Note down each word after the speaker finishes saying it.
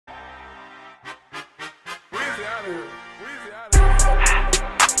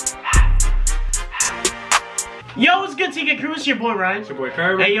Yo, what's good, TK Crew? It's your boy Ryan. It's your boy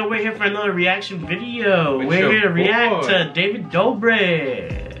Kyrie. Hey, yo, we're here for another reaction video. We're here to react to David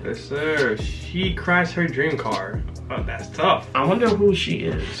Dobrik. Yes, sir. She crashed her dream car. Oh, that's tough. I wonder who she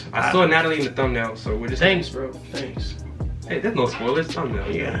is. I saw Natalie in the thumbnail, so we're just. Thanks, bro. Thanks. Hey, there's no spoilers.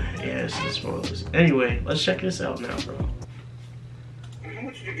 Thumbnail. Yeah, it's the spoilers. Anyway, let's check this out now, bro. How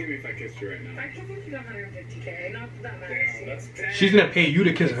much would you give me if I kissed you right now? I can give you 150K. Not that matters. She's gonna pay you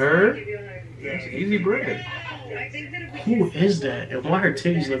to kiss her? That's easy bread. Who is that? And why her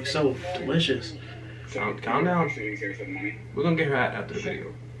titties look so delicious? Calm down. We're gonna get her out after the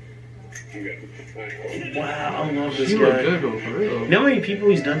video. Wow, I love this she guy. look good though, for real. You know how many people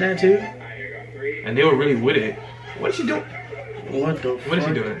he's done that to? And they were really with it. What is she doing? What the fuck? What is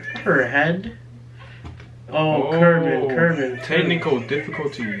she doing? Her head? Oh, curving. Technical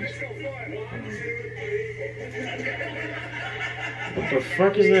difficulties. What the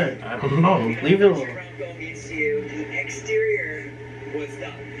fuck is that? I don't know. Leave it alone.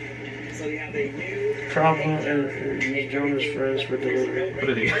 Problem and use Jonah's friends for delivery. What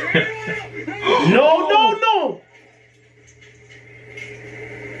are they? No!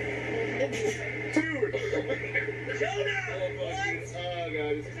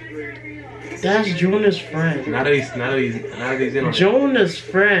 That's Jonah's friend. Natalie's in on it. Jonah's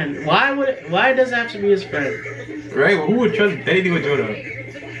friend. Why does it have to be his friend? Right? Well, who would trust anything with Jonah?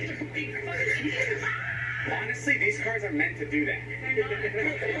 Honestly, these cars are meant to do that.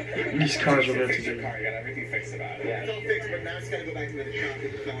 These cars are meant to do You that. got everything fixed about it. Yeah. It's all fixed, but now it's gotta go back to the shop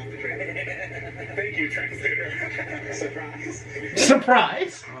and fill out the trailer. Thank you, translator. Surprise.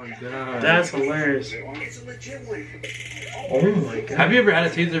 Surprise? Oh, God. That's hilarious. It's a legit one. Oh my god. Have you ever had a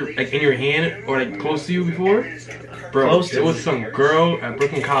taser like in your hand or like close to you before? Bro, Close to there was me. some girl at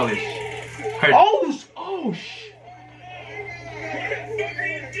Brooklyn College. Her, Oh! What are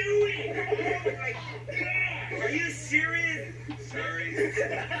you doing? Are you serious? Sorry.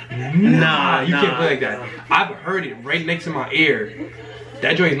 Nah, you can't play like that. I've heard it right next to my ear.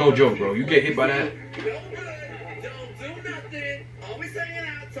 That joint is no joke, bro. You get hit by that. No good. Don't do nothing. Always hanging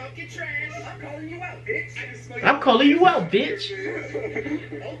out, talking trash. I'm calling you out, bitch. I'm calling you out, bitch.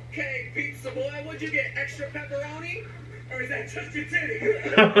 Okay, pizza boy, what'd you get? Extra pepperoni? Or is that just your titty? You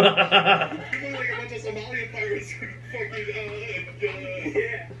look like a bunch of Somalian pirates.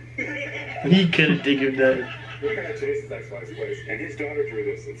 Yeah. He couldn't think of that. We're at Jason's ex-wife's place, and his daughter drew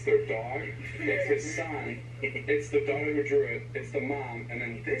this. It's their dog, it's his son, it's the daughter who drew it, it's the mom, and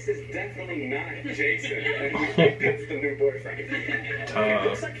then this is definitely not Jason. And we think that's the new boyfriend. It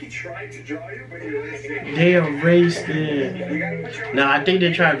looks like he tried to draw you, but he erased it. They erased it. Nah, I think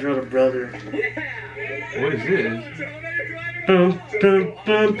they tried to draw the brother. Yeah. What is this? Boom, boom,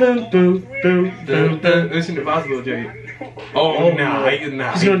 boom, boom, boom, boom, boom. Listen to Possible J. Oh, nah,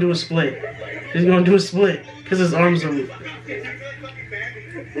 nah. He's gonna do a split. He's gonna do a split because his arms are. So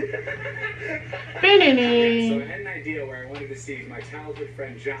I had an idea where I wanted to see if my childhood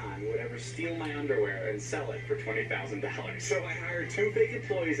friend John would ever steal my underwear and sell it for $20,000. So I hired 2 fake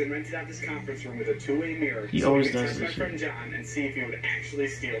employees and rented out this conference room with a 2-way mirror. He so always I could does test my this friend John and see if he would actually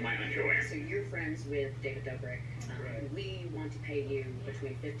steal my underwear. So you're friends with David Dobrik. We want to pay you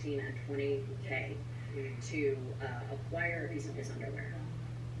between 15 and 20K to acquire his underwear.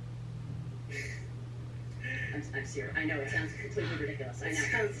 I'm serious. I know it sounds completely ridiculous. I know.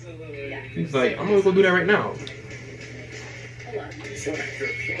 Sounds a little... Yeah. He's like, I'm gonna go do that right now. Hello. So after a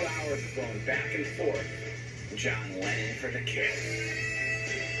few hours of going back and forth, John went in for the kiss.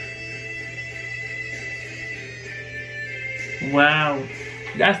 Wow.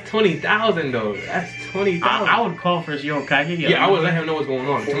 That's 20,000 though. That's 20,000. I would call first, yo, can I get your Yeah, I would underwear? let him know what's going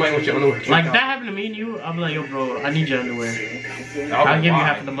on. Somebody wants your underwear. Like that happened to me and you, I'd be like, yo, bro, I need your underwear. I'll I'll give you why?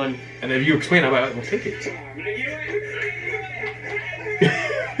 half of the money. And if you explain, I'm like, well, take it.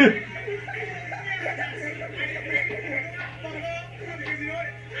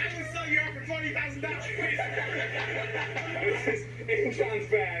 In John's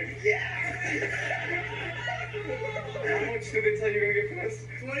bag. Yeah. How much did they tell you you're gonna get for this?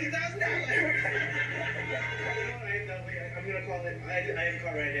 $20,000. I'm gonna call him. I have a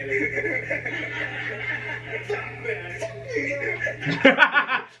call right here.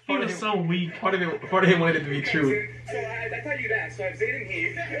 He was so weak. Part of him wanted it to be true. So I thought you'd ask. So I have Zayd and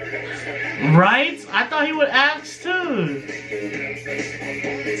Heath. Right? I thought he would ask too.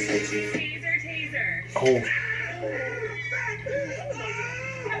 Taser. Oh.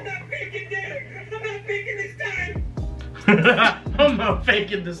 I'm not faking this time. I'm not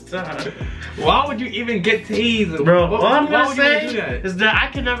faking this time. Why would you even get teased? Bro, all I'm gonna say that? is that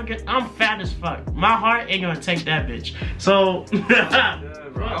I can never get, I'm fat as fuck. My heart ain't gonna take that bitch. So,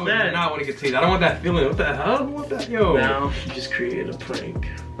 bro, I would not want to get teased. I don't want that feeling. What the hell? I don't want that, yo. Now, you just created a prank.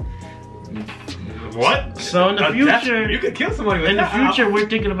 What? So in the future, you could kill somebody with in the that. future, we're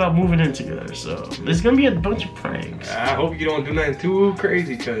thinking about moving in together. So there's gonna be a bunch of pranks. I hope you don't do nothing too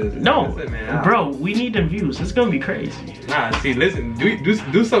crazy, cause no, it, man. Bro, we need them views. It's gonna be crazy. Nah, see, listen, do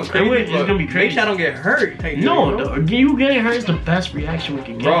something crazy. It's gonna be crazy. Make sure I don't get hurt. No, you getting hurt is the best reaction we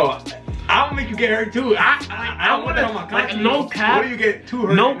can get. Bro, I'll make you get hurt too. I don't want that on my conscience. Like, no cap. What do you get too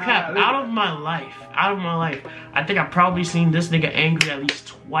hurt? No cap. Out of my life, I think I've probably seen this nigga angry at least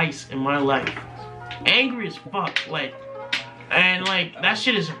twice in my life. Angry as fuck, like, and like that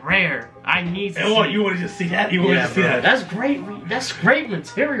shit is rare. I need to. And you want to just see that? You want to see that? That's great. That's great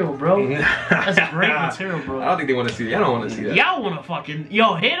material, bro. That's great material, bro. I don't think they want to see that. Y'all don't want to see that. Y'all want to fucking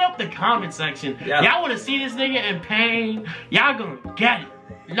hit up the comment section. Y'all want to see this nigga in pain? Y'all gonna get it.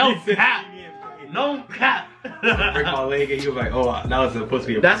 No cap. No cap. Break my leg and you're like, oh, now it's supposed to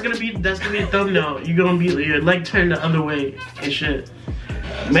be a. That's gonna be a thumbnail. You're gonna be your leg turned the other way and shit.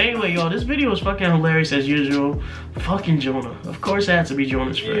 But anyway, yo, this video was fucking hilarious as usual. Fucking Jonah. Of course it had to be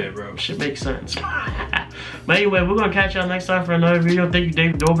Jonah's friend. Yeah, bro. Shit makes sense. But anyway, we're gonna catch y'all next time for another video. Thank you,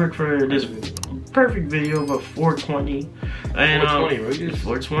 David Dobrik, for this perfect video of a 420. And 420, right?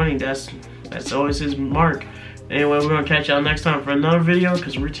 420, that's always his mark. Anyway, we're gonna catch y'all next time for another video,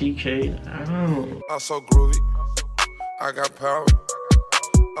 because we're TK. I don't know. I'm so groovy. I got power.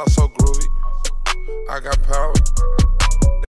 I'm so groovy. I got power.